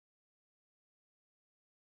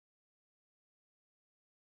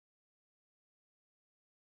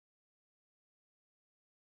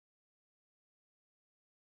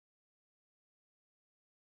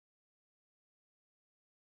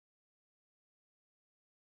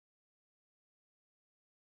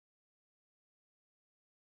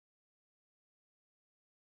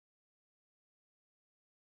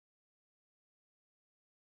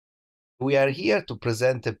we are here to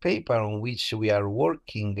present a paper on which we are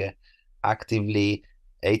working actively.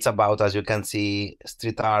 It's about, as you can see,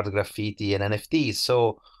 street art, graffiti, and NFTs.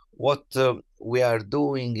 So what we are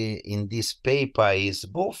doing in this paper is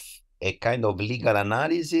both a kind of legal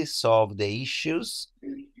analysis of the issues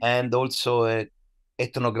and also a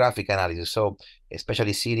ethnographic analysis. So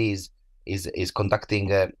especially Siri is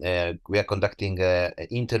conducting, we are conducting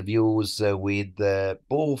interviews with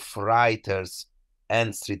both writers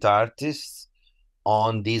and street artists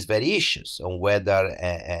on these very issues, on whether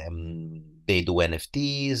they do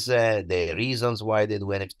NFTs, the reasons why they do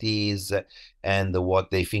NFTs, and what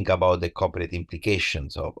they think about the corporate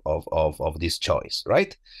implications of this choice,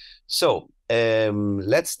 right? So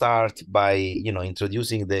let's start by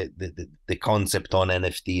introducing the concept on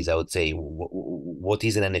NFTs. I would say, what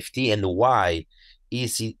is an NFT and why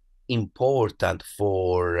is it important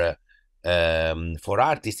for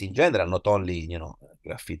artists in general, not only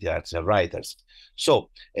graffiti artists and writers. So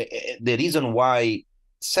the reason why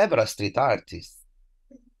several street artists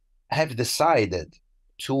have decided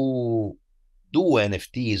to do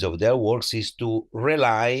NFTs of their works is to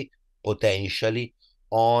rely potentially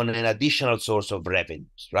on an additional source of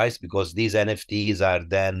revenues, right? Because these NFTs are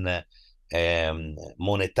then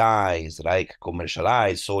monetized, like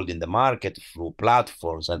commercialized, sold in the market through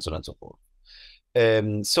platforms, and so on and so forth.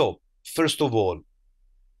 So first of all,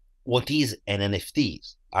 what is an NFT?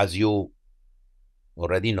 As you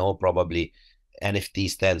already know, probably NFT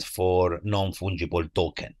stands for non-fungible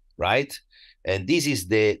token, right? And this is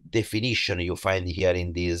the definition you find here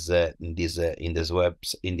in this slide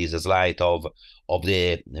of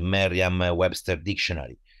the Merriam-Webster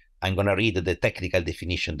dictionary. I'm going to read the technical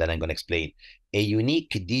definition, then I'm going to explain. A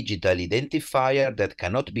unique digital identifier that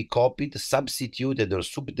cannot be copied, substituted, or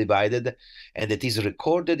subdivided, and that is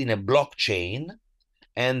recorded in a blockchain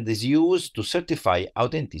and is used to certify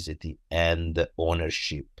authenticity and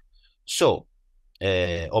ownership. So,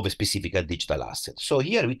 of a specific digital asset. So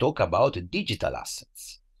here we talk about digital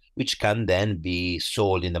assets, which can then be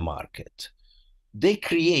sold in the market. The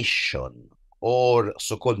creation or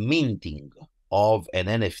so-called minting of an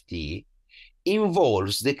NFT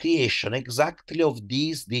involves the creation exactly of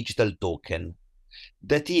this digital token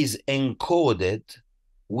that is encoded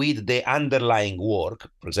with the underlying work,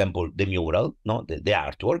 for example, the mural, the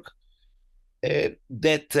artwork,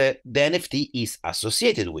 that the NFT is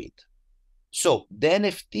associated with. So the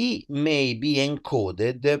NFT may be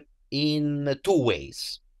encoded in two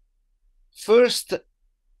ways. First,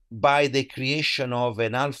 by the creation of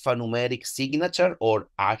an alphanumeric signature or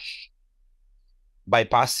hash, by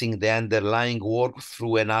passing the underlying work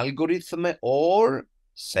through an algorithm, or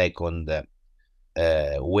second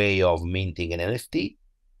way of minting an NFT,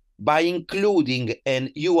 by including an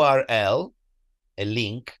URL, a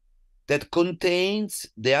link, that contains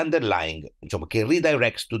the underlying, che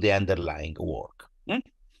redirects to the underlying work.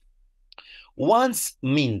 Once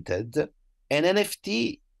minted, an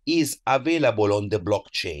NFT is available on the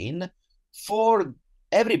blockchain for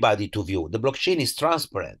everybody to view. The blockchain is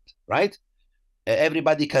transparent, right?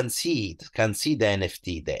 Everybody can see it, can see the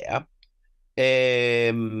NFT there.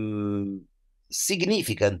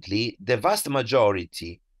 Significantly, the vast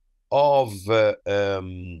majority of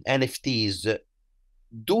NFTs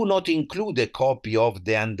do not include a copy of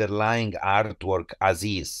the underlying artwork as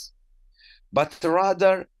is, but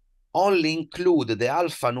rather only include the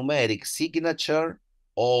alphanumeric signature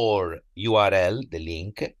or URL, the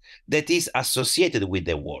link, that is associated with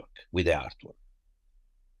the work, with the artwork.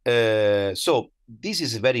 So this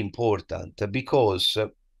is very important because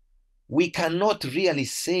we cannot really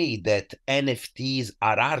say that NFTs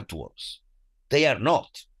are artworks. They are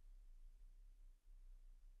not.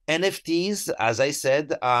 NFTs, as I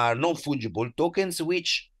said, are non-fungible tokens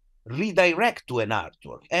which redirect to an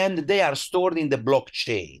artwork, and they are stored in the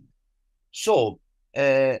blockchain. So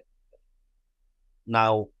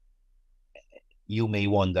now you may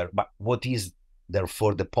wonder, but what is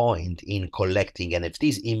therefore the point in collecting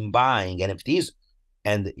NFTs, in buying NFTs?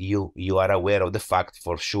 And you are aware of the fact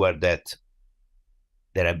for sure that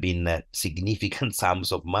there have been significant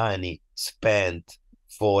sums of money spent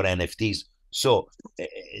for NFTs. So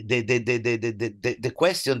the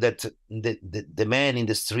question that the man in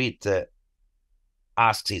the street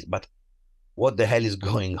asks is, but what the hell is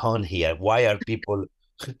going on here? Why are people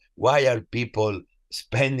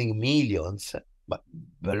spending millions, but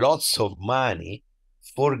lots of money,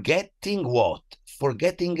 forgetting what?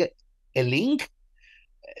 Forgetting a link,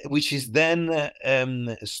 which is then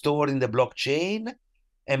stored in the blockchain.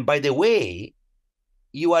 And by the way,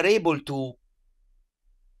 you are able to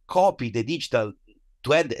copy the digital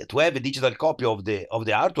to have a digital copy of the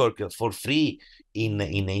artwork for free in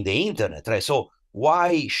the internet, right? So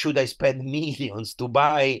why should I spend millions to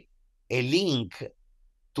buy a link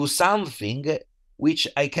to something which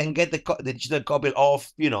I can get the digital copy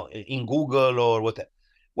of, in Google or whatever?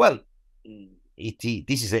 Well,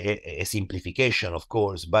 this is a simplification, of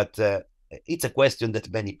course, but it's a question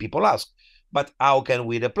that many people ask. But how can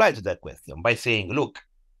we reply to that question? By saying, look,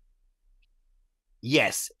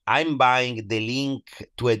 yes, I'm buying the link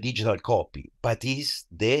to a digital copy, but is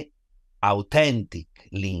the authentic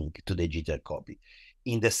link to the digital copy,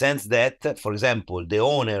 in the sense that, for example, the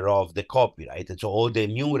owner of the copyright, so all the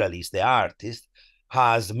muralist, the artist,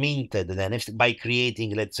 has minted the NFT by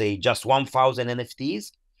creating, let's say, just 1,000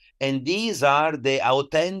 NFTs, and these are the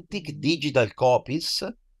authentic digital copies,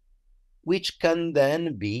 which can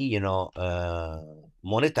then be,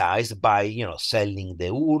 monetized by, selling the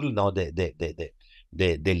URL,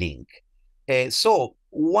 the link. So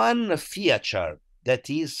one feature that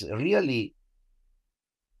is really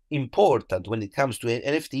important when it comes to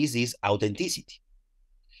NFTs is authenticity.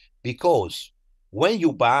 Because when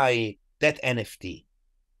you buy that NFT,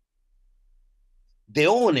 the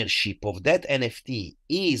ownership of that NFT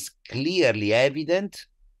is clearly evident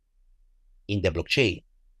in the blockchain.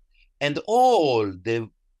 And all the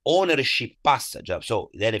ownership passage,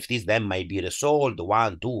 so the NFTs then might be resold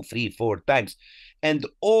 1, 2, 3, 4 times, and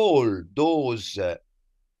all those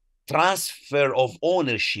transfer of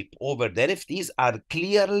ownership over the NFTs are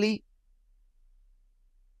clearly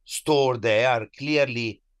stored there, are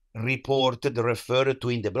clearly reported, referred to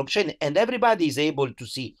in the blockchain, and everybody is able to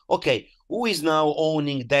see, okay, who is now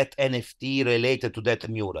owning that NFT related to that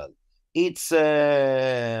mural? It's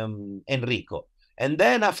Enrico. And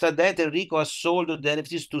then after that, Enrico has sold the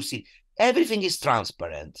NFTs to Siri. Everything is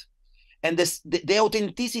transparent. And the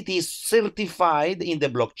authenticity is certified in the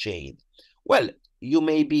blockchain. Well, you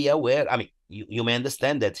may be aware, you may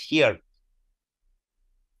understand that here,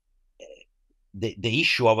 the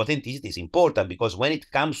issue of authenticity is important, because when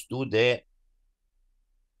it comes to the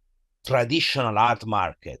traditional art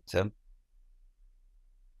market,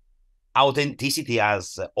 authenticity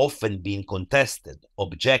has often been contested,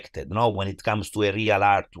 objected, when it comes to a real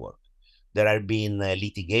artwork. There have been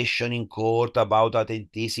litigation in court about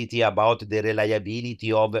authenticity, about the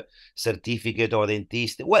reliability of certificate of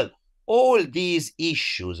authenticity. Well, all these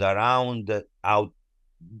issues around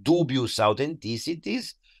dubious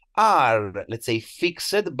authenticities are, let's say,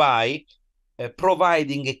 fixed by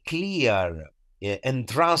providing a clear and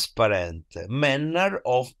transparent manner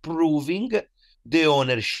of proving the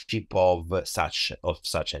ownership of such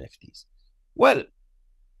NFTs. Well,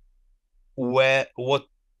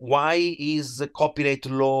 why is copyright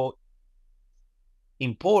law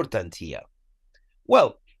important here?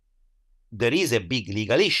 Well, there is a big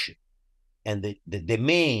legal issue, and the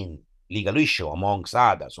main legal issue, amongst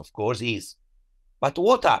others, of course, is, but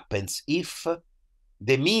what happens if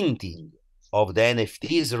the minting of the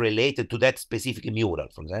NFTs related to that specific mural,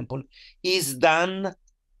 for example, is done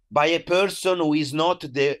by a person who is not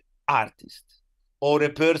the artist, or a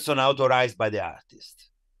person authorized by the artist?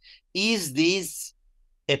 Is this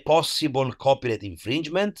a possible copyright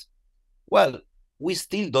infringement? Well, we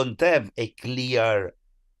still don't have a clear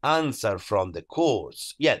answer from the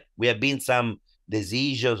courts. Yet, we have been some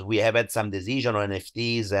decisions, we have had some decision on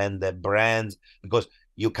NFTs and brands, because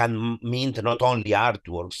you can mint not only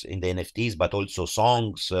artworks in the NFTs, but also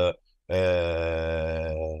songs,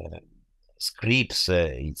 scripts.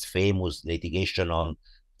 It's famous litigation on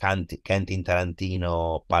Quentin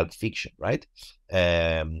Tarantino Pulp Fiction, right?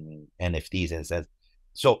 NFTs and stuff.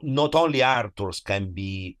 So not only artworks can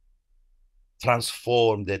be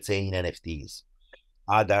transformed, let's say, in NFTs,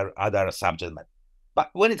 other subject matter. But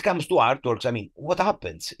when it comes to artworks, what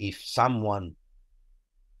happens if someone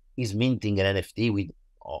is minting an NFT with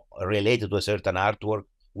related to a certain artwork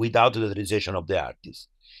without the authorization of the artist?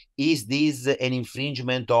 Is this an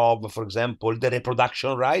infringement of, for example, the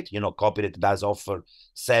reproduction right? Copyright does offer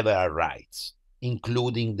several rights,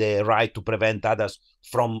 including the right to prevent others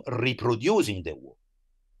from reproducing the work.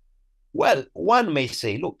 Well, one may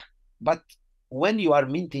say, look, but when you are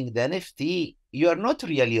minting the NFT, you are not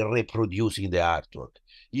really reproducing the artwork.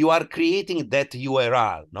 You are creating that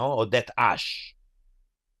URL, or that hash,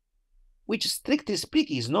 which, strictly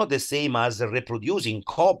speaking, is not the same as reproducing,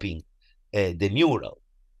 copying the mural.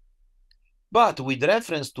 But with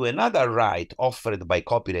reference to another right offered by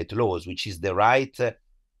copyright laws, which is the right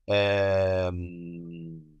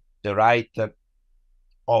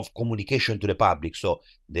of communication to the public. So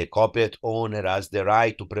the copyright owner has the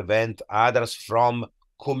right to prevent others from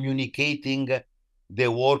communicating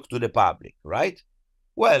the work to the public, right?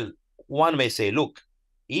 Well, one may say, look,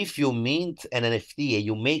 if you mint an NFT and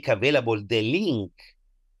you make available the link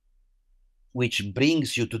which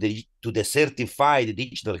brings you to the certified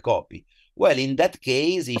digital copy, well, in that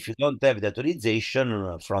case, if you don't have the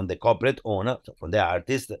authorization from the corporate owner, from the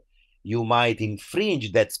artist, you might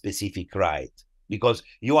infringe that specific right, because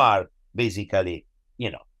you are basically,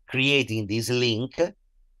 creating this link,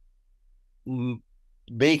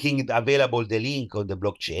 making available the link on the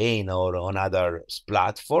blockchain or on other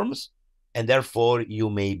platforms, and therefore you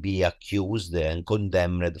may be accused and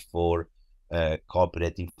condemned for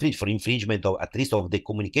for infringement of at least of the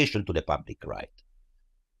communication to the public right.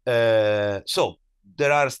 So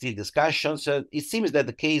there are still discussions. It seems that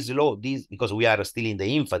the case law, because we are still in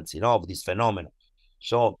the infancy of this phenomenon,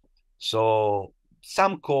 so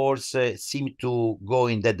some courts seem to go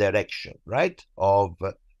in that direction, right, of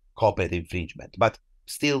copyright infringement, but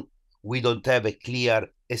still we don't have a clear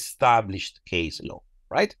established case law,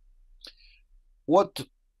 right? What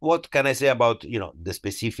can I say about the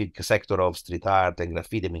specific sector of street art and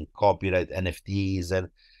graffiti? I mean, copyright, NFTs, and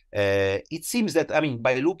it seems that,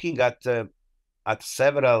 by looking at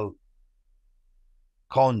several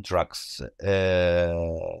contracts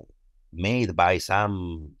made by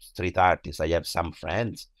some street artists, I have some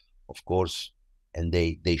friends, of course, and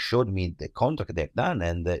they showed me the contract they've done,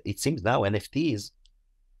 and it seems now NFTs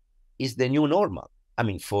is the new normal.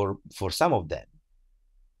 For some of them,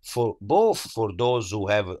 for those who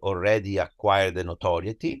have already acquired the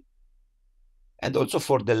notoriety, and also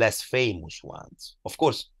for the less famous ones. Of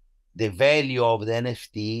course, the value of the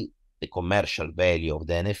NFT, the commercial value of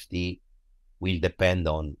the NFT, will depend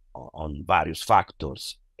on various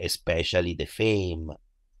factors, especially the fame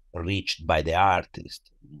reached by the artist.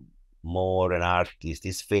 More an artist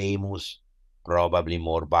is famous, probably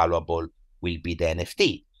more valuable will be the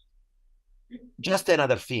NFT. Just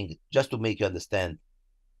another thing, just to make you understand,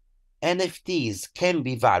 NFTs can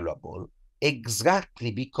be valuable exactly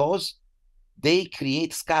because they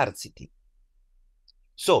create scarcity.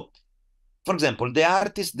 So, for example, the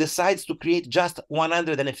artist decides to create just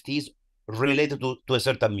 100 NFTs related to a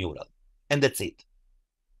certain mural, and that's it.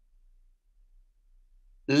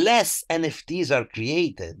 Less NFTs are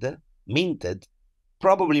created, minted,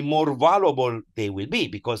 probably more valuable they will be,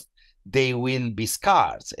 because they will be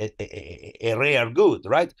scarce, a rare good,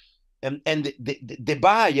 right? And the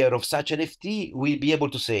buyer of such an NFT will be able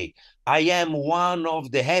to say, I am one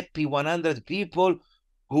of the happy 100 people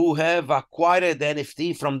who have acquired the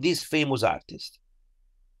NFT from this famous artist.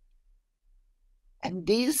 And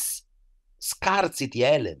this scarcity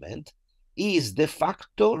element is the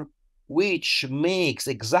factor which makes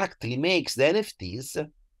the NFTs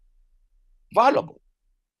valuable,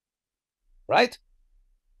 right?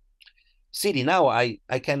 Siri, now I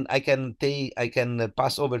can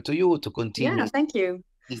pass over to you to continue. Yeah, thank you.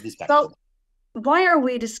 This discussion. So, why are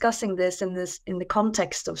we discussing this in the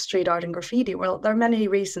context of street art and graffiti? Well, there are many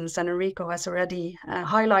reasons, and Enrico has already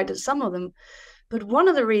highlighted some of them. But one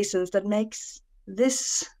of the reasons that makes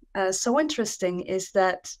this so interesting is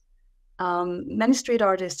that many street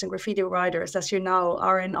artists and graffiti writers, as you know,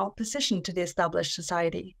 are in opposition to the established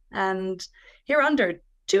society, and here under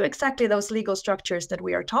to exactly those legal structures that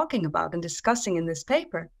we are talking about and discussing in this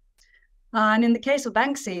paper. And in the case of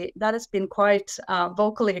Banksy, that has been quite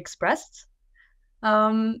vocally expressed.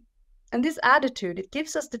 And this attitude, it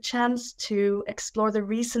gives us the chance to explore the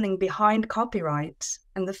reasoning behind copyright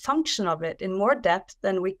and the function of it in more depth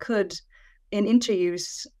than we could in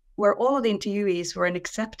interviews where all of the interviewees were in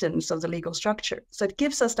acceptance of the legal structure. So it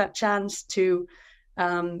gives us that chance to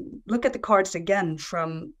look at the cards again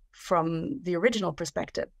from the original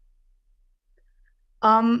perspective.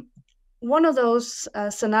 One of those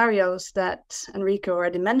scenarios that Enrico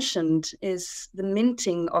already mentioned is the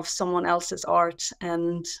minting of someone else's art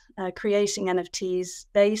and creating NFTs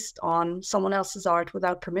based on someone else's art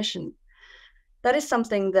without permission. That is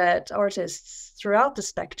something that artists throughout the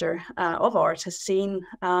spectrum of art has seen,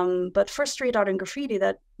 but for street art and graffiti,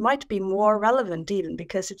 that might be more relevant even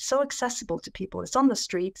because it's so accessible to people. It's on the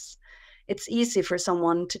streets. It's easy for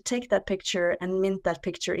someone to take that picture and mint that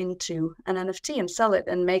picture into an NFT and sell it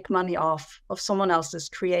and make money off of someone else's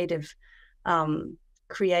creative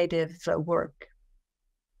work.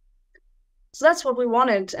 So that's what we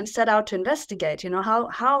wanted and set out to investigate.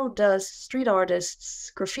 How does street artists,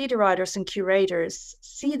 graffiti writers, and curators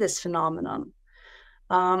see this phenomenon?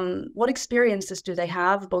 What experiences do they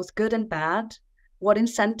have, both good and bad? What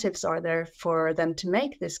incentives are there for them to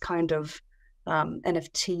make this kind of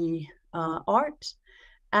NFT art?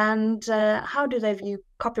 And how do they view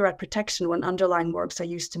copyright protection when underlying works are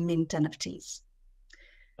used to mint NFTs?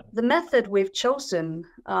 The method we've chosen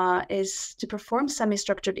is to perform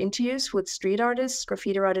semi-structured interviews with street artists,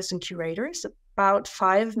 graffiti artists, and curators, about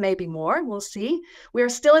 5, maybe more, we'll see. We are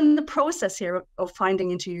still in the process here of finding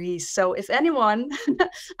interviewees. So if anyone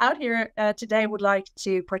out here today would like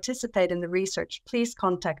to participate in the research, please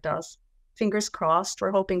contact us. Fingers crossed,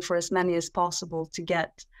 we're hoping for as many as possible to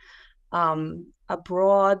get a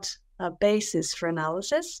broad basis for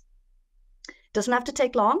analysis. Doesn't have to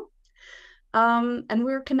take long. And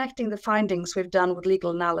we're connecting the findings we've done with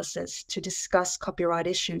legal analysis to discuss copyright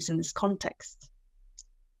issues in this context.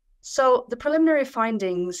 So the preliminary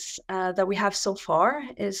findings that we have so far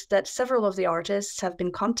is that several of the artists have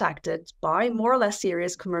been contacted by more or less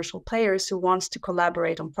serious commercial players who wants to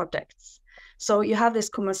collaborate on projects. So you have this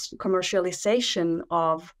commercialization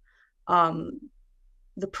of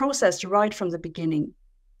the process right from the beginning.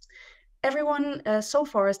 Everyone so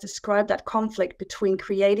far has described that conflict between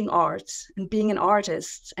creating art and being an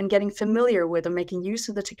artist and getting familiar with or making use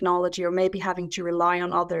of the technology, or maybe having to rely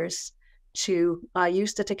on others to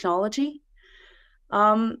use the technology.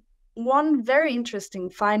 One very interesting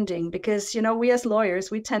finding, because, you know, we as lawyers,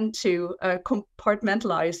 we tend to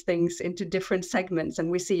compartmentalize things into different segments, and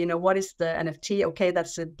we see, you know, what is the NFT? Okay,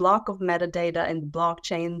 that's a block of metadata in the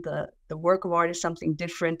blockchain. The work of art is something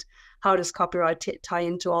different. How does copyright tie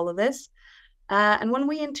into all of this? And when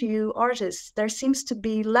we interview artists, there seems to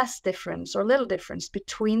be less difference or little difference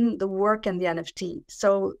between the work and the NFT,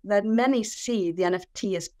 so that many see the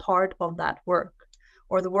NFT as part of that work,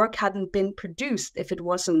 or the work hadn't been produced if it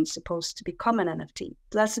wasn't supposed to become an NFT.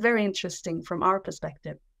 That's very interesting from our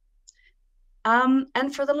perspective.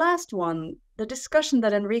 And for the last one, the discussion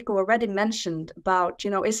that Enrico already mentioned about, you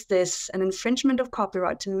know, is this an infringement of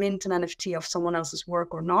copyright to mint an NFT of someone else's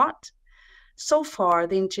work or not? So far,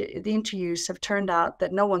 the interviews have turned out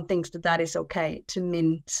that no one thinks that that is okay to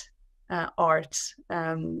mint art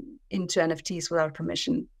into NFTs without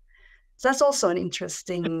permission. So that's also an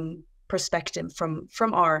interesting perspective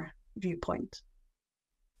from our viewpoint.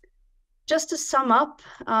 Just to sum up,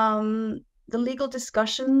 the legal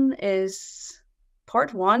discussion is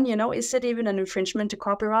part one, you know, is it even an infringement to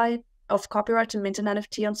copyright to mint an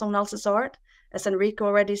NFT on someone else's art? As Enrico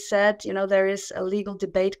already said, you know, there is a legal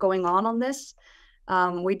debate going on this.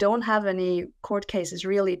 We don't have any court cases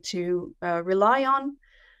really to rely on.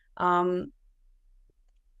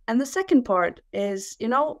 And the second part is, you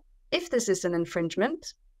know, if this is an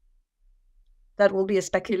infringement, that will be a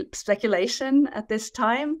speculation at this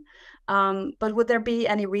time. But would there be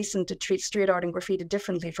any reason to treat street art and graffiti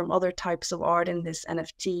differently from other types of art in this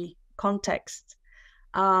NFT context?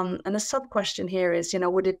 And a sub-question here is, you know,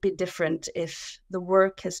 would it be different if the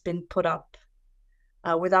work has been put up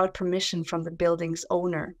without permission from the building's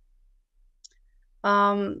owner?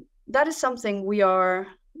 That is something we are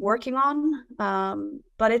working on,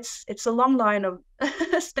 but it's a long line of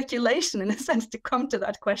speculation in a sense to come to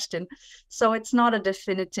that question. So it's not a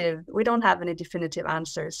definitive, we don't have any definitive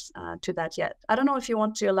answers to that yet. I don't know if you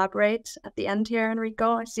want to elaborate at the end here,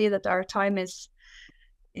 Enrico. I see that our time is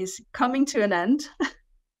coming to an end.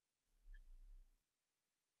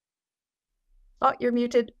 Oh, you're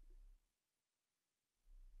muted.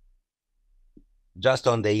 Just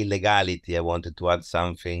on the illegality, I wanted to add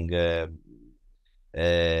something.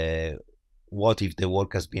 What if the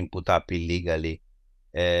work has been put up illegally?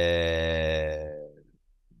 Can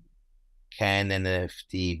an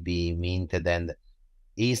NFT be minted, and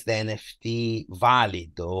is the NFT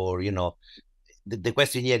valid? Or, you know, the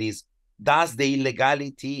question here is, does the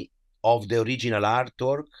illegality of the original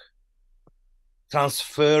artwork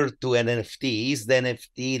transfer to an NFT? Is the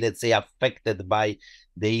NFT, let's say, affected by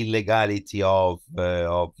the illegality of the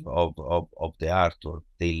artwork,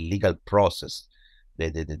 the legal process,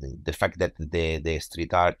 the fact that the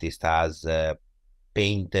street artist has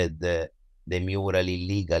painted the mural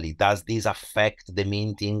illegally? Does this affect the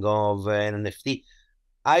minting of an NFT?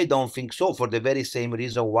 I don't think so, for the very same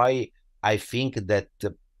reason why I think that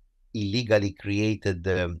illegally created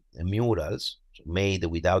murals made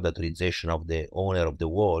without authorization of the owner of the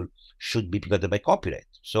wall should be protected by copyright.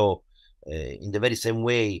 So in the very same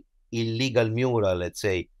way, illegal mural, let's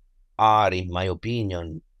say, are, in my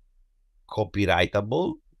opinion,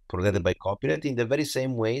 copyrightable, protected by copyright. In the very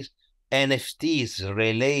same ways, NFTs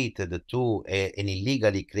related to an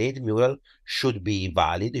illegally created mural should be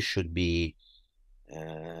valid, should be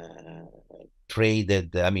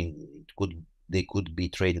traded. I mean, they could be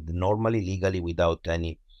traded normally, legally, without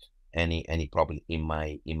any problem, in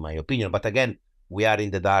my opinion. But again, we are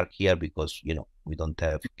in the dark here because, you know, we don't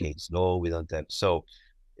have case law, we don't have, so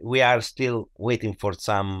we are still waiting for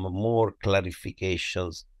some more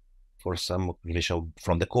clarifications for some regulation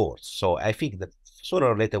from the courts. So I think that sooner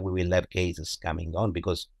or later we will have cases coming on,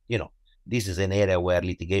 because, you know, this is an area where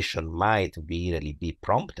litigation might really be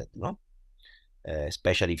prompted, no?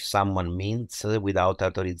 Especially if someone mints without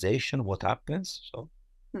authorization, what happens? So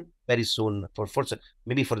very soon,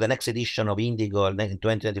 maybe for the next edition of Indigo in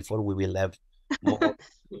 2024, we will have more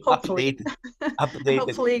hopefully. updated.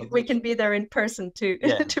 Hopefully we can be there in person to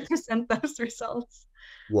to present those results.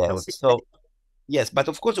 Yes. So yes, but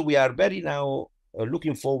of course we are very now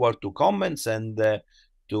looking forward to comments and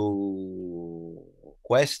to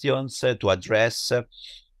questions to address.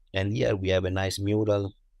 And here we have a nice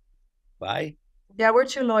mural. Bye. Yeah, we're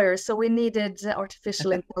two lawyers, so we needed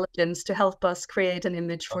artificial intelligence to help us create an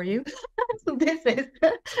image for you.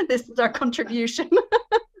 This is our contribution.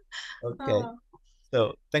 Okay.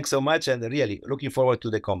 So thanks so much, and really looking forward to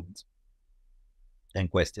the comments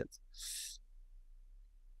and questions.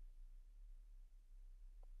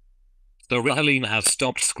 Siri-Helen has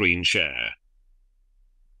stopped screen share.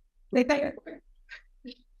 Thank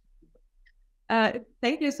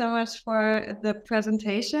you so much for the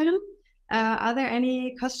presentation. Are there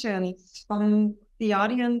any questions from the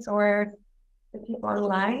audience or the people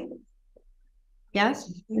online? Yes,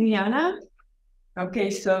 Liana? Okay,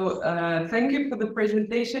 so thank you for the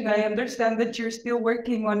presentation. I understand that you're still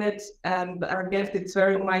working on it, and I guess it's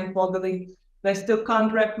very mind-boggling. I still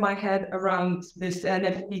can't wrap my head around this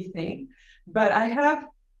NFT thing. But I have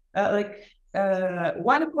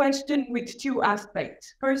one question with two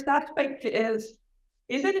aspects. First aspect is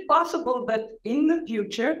it possible that in the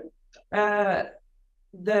future, the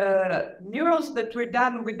murals that were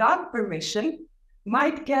done without permission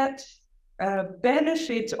might get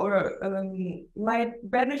benefit, or might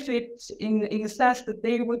benefit in the sense that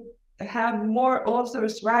they would have more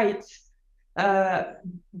authors' rights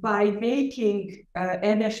by making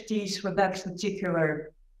NFTs for that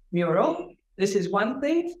particular mural? This is one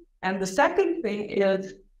thing. And the second thing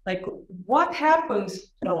is, like, what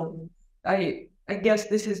happens, I guess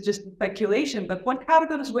this is just speculation, but what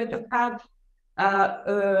happens when you have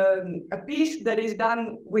a piece that is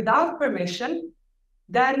done without permission?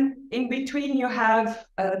 Then in between you have,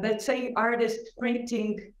 let's say, artists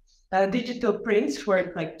printing digital prints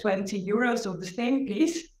for like 20 euros of the same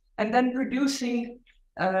piece, and then producing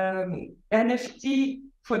NFT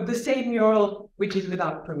for the same mural, which is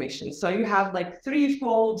without permission. So you have like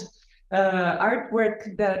threefold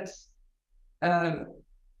artwork that, I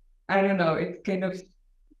don't know, it kind of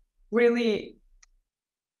really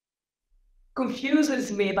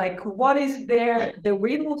confuses me. Like, what is there the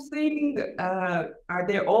real thing? Are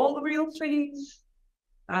they all real things?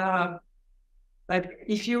 Like,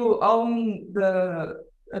 if you own the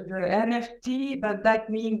NFT, but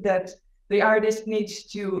that means that the artist needs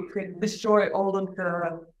to destroy all of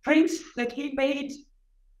the prints that he made.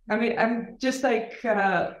 I mean, I'm just like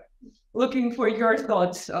looking for your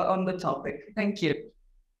thoughts on the topic. Thank you.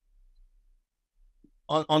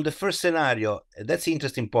 On the first scenario, that's an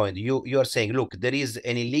interesting point. You are saying, look, there is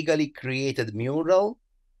an illegally created mural,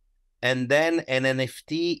 and then an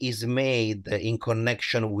NFT is made in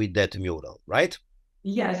connection with that mural, right?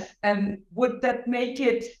 Yes, and would that make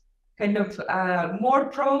it kind of more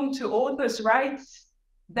prone to authors' rights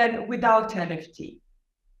than without NFT?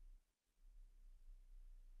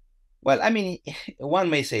 Well, I mean, one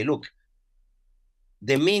may say, look,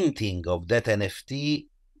 the minting of that NFT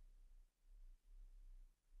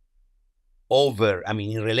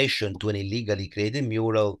in relation to an illegally created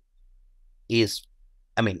mural is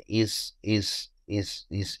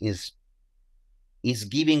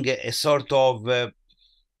giving a sort of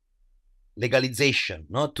legalization,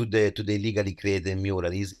 not to the illegally created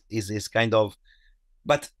mural. Is kind of,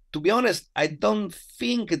 but to be honest, I don't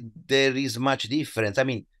think there is much difference. I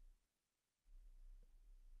mean,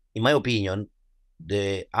 in my opinion,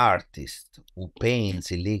 the artist who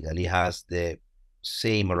paints illegally has the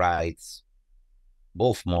same rights,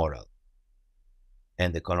 both moral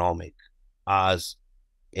and economic, as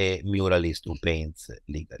a muralist who paints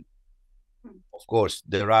legally. Of course,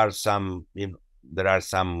 there are some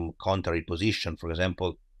contrary position. For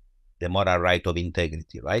example, the moral right of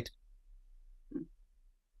integrity, right?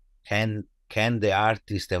 Can the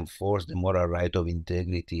artist enforce the moral right of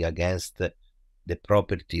integrity against the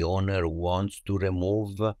property owner who wants to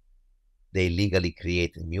remove the illegally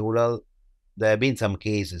created mural? There have been some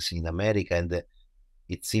cases in America, and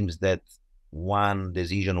it seems that one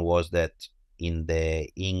decision was that in the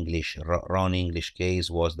Ron English case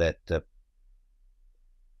was that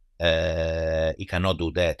he cannot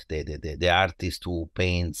do that. The artist who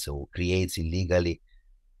paints or creates illegally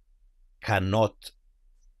cannot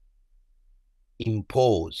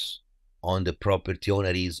impose on the property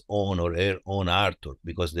owner his own or her own artwork,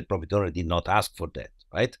 because the property owner did not ask for that,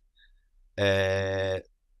 right?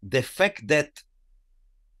 The fact that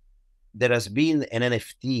there has been an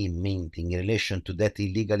NFT minting in relation to that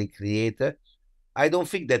illegally created, I don't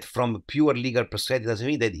think that from a pure legal perspective doesn't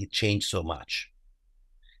mean that it changed so much.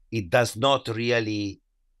 It does not really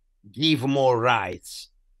give more rights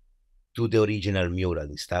to the original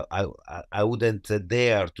muralist. I wouldn't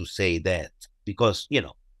dare to say that, because, you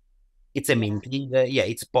know, it's a minting. Yeah,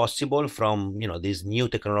 it's possible from, you know, this new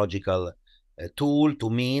technological tool to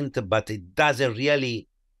mint, but it doesn't really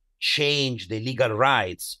change the legal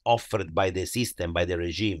rights offered by the system, by the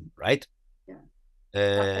regime, right?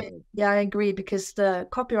 Yeah, I agree, because the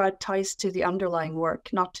copyright ties to the underlying work,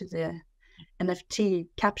 not to the NFT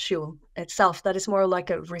capsule itself. That is more like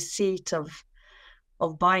a receipt of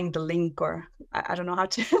buying the link, or I don't know how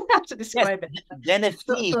to how to describe it. The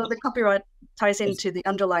NFT, so the copyright ties into the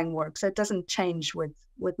underlying work, so it doesn't change with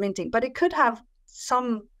minting, but it could have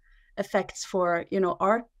some effects for, you know,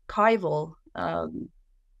 archival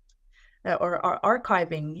or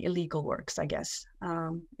archiving illegal works, I guess.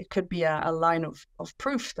 It could be a line of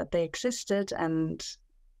proof that they existed, and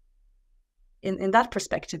in that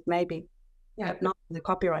perspective, maybe. Yeah, not the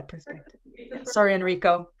copyright perspective. Sorry,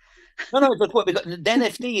 Enrico. No, because the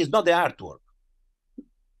NFT is not the artwork.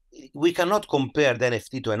 We cannot compare the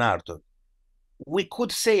NFT to an artwork. We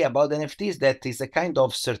could say about NFTs that it's a kind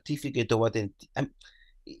of certificate of what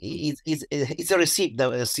it's a receipt.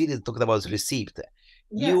 The Siri talked about receipt.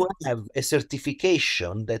 Yeah. You have a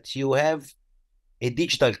certification that you have a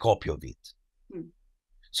digital copy of it.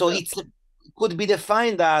 So it could be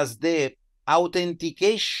defined as the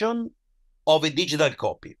authentication of a digital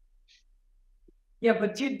copy. Yeah,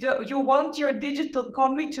 but you want your digital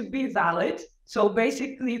copy to be valid. So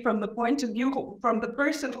basically, from the point of view from the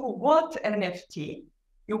person who bought an NFT,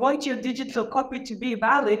 you want your digital copy to be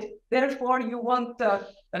valid. Therefore, you want the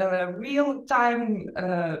real-time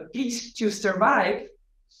piece to survive.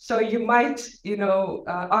 So you might, you know,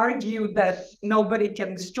 argue that nobody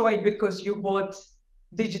can destroy it because you bought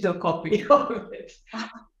digital copy of it.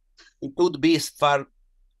 It would be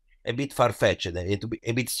a bit far-fetched. It would be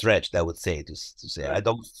a bit stretched, I would say, to say. I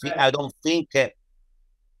don't think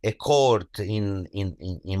a court in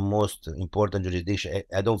most important jurisdiction,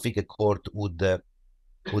 I don't think a court would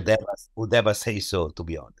ever say so, to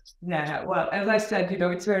be honest. Nah, well, as I said, you know,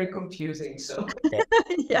 it's very confusing. So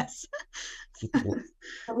yes.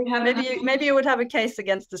 Maybe you would have a case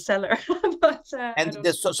against the seller. But,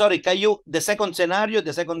 sorry, can you, the second scenario,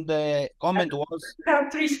 the second comment was? You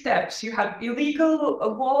have 3 steps. You have illegal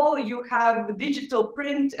wall, you have digital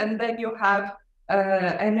print, and then you have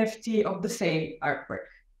NFT of the same artwork.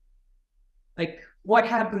 Like, what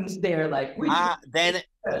happens there? Like, then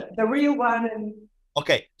the real one. And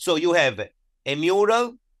okay, so you have a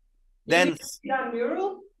mural, then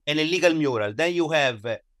an illegal mural. Then you have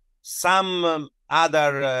some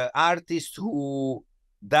other artist who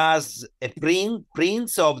does a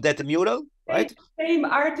prints of that mural, right? Same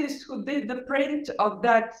artist who did the print of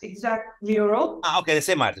that exact mural. Okay, the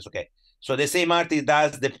same artist. Okay, so the same artist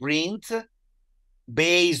does the print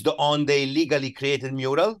based on the illegally created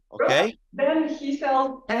mural. Okay. Then he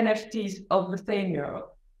sells NFTs of the same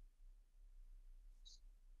mural.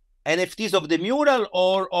 NFTs of the mural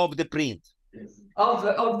or of the print? Of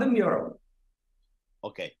the mural.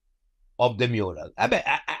 Okay, of the mural. I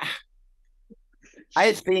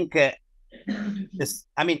think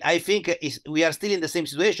I think we are still in the same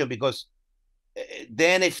situation, because the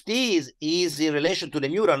NFTs is in relation to the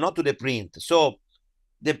mural, not to the print. So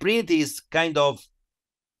the print is kind of,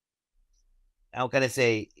 how can I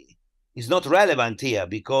say, is not relevant here,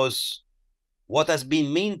 because what has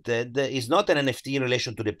been minted is not an NFT in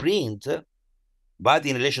relation to the print, but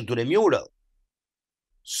in relation to the mural.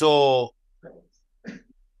 So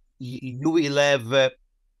you will have, for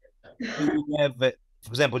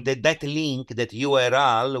example, that link, that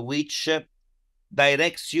URL, which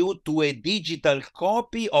directs you to a digital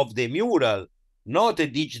copy of the mural, not a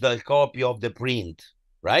digital copy of the print,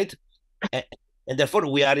 right? And therefore,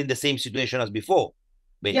 we are in the same situation as before,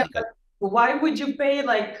 basically. Yeah, why would you pay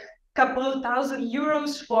like a couple of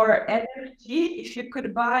 €1,000 for NFT if you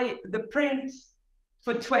could buy the print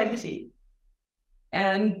for 20?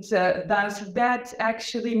 And does that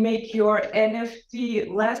actually make your NFT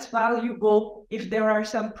less valuable if there are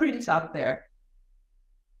some prints out there?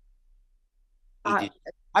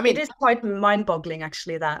 It is quite mind-boggling,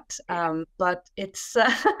 actually, that. But it's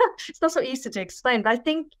it's not so easy to explain. But I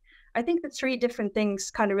think the 3 different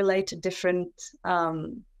things kind of relate to different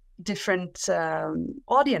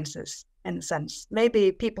audiences, in a sense.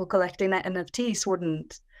 Maybe people collecting NFTs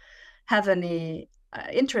wouldn't have any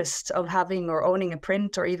interest of having or owning a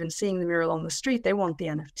print or even seeing the mural on the street. They want the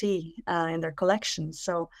NFT in their collection.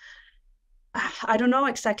 So I don't know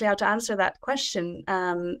exactly how to answer that question.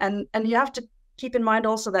 And you have to keep in mind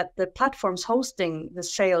also that the platforms hosting the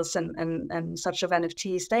sales and such of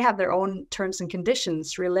NFTs, they have their own terms and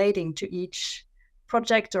conditions relating to each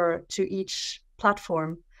project or to each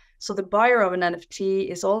platform. So the buyer of an NFT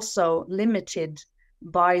is also limited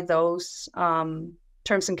by those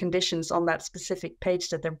terms and conditions on that specific page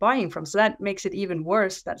that they're buying from. So that makes it even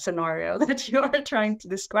worse, that scenario that you are trying to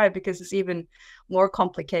describe, because it's even more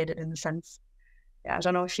complicated in a sense. Yeah, I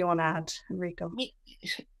don't know if you want to add, Enrico.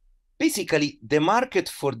 Basically, the market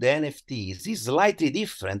for the NFTs is slightly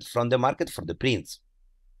different from the market for the prints,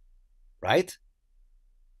 right?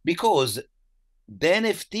 Because the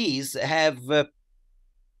NFTs have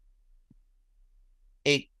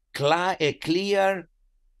a clear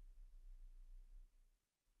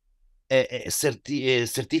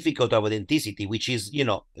certificate of authenticity, which is, you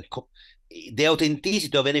know, the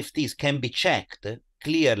authenticity of NFTs can be checked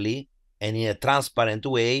clearly and in a transparent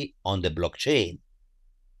way on the blockchain.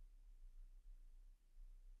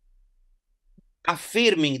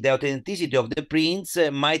 Affirming the authenticity of the prints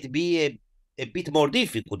might be a bit more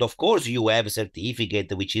difficult. Of course, you have a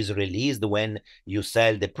certificate which is released when you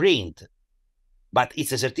sell the print, but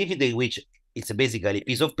it's a certificate which it's basically a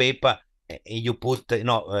piece of paper. You put,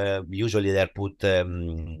 usually they're put,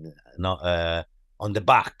 on the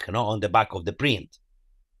back, on the back of the print.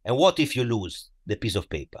 And what if you lose the piece of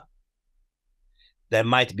paper? There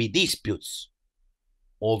might be disputes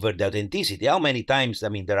over the authenticity. How many times, I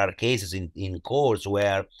mean, there are cases in courts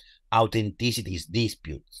where authenticity is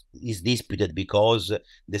disputed because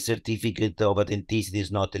the certificate of authenticity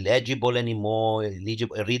is not legible anymore,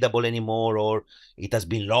 readable anymore, or it has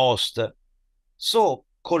been lost. So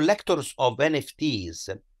collectors of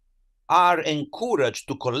NFTs are encouraged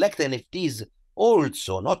to collect NFTs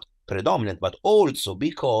also, not predominant, but also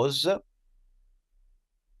because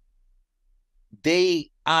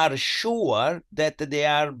they are sure that they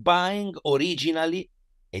are buying originally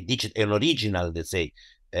an original, let's say,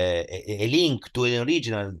 a link to an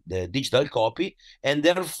original digital copy, and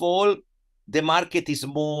therefore the market is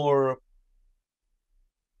more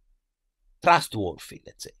trustworthy,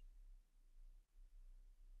 let's say.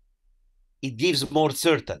 It gives more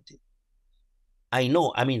certainty. I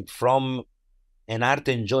know, I mean, from an art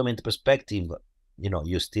enjoyment perspective,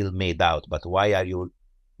 you still may doubt, but why are you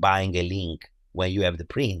buying a link when you have the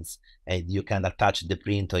prints and you can attach the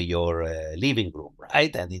print to your living room,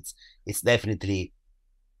 right? And it's definitely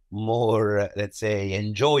more, let's say,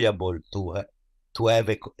 enjoyable to have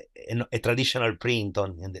a traditional print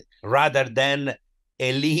rather than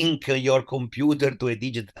a link on your computer to a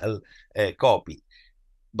digital copy.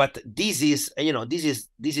 But this is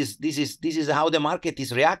how the market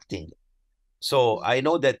is reacting. So I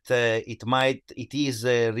know that it is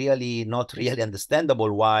really not really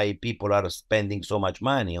understandable why people are spending so much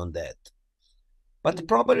money on that. But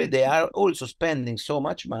probably they are also spending so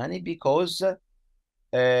much money because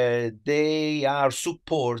they are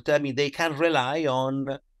I mean, they can rely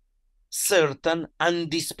on certain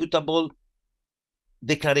undisputable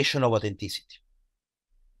declaration of authenticity,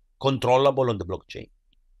 controllable on the blockchain,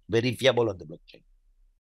 verifiable on the blockchain.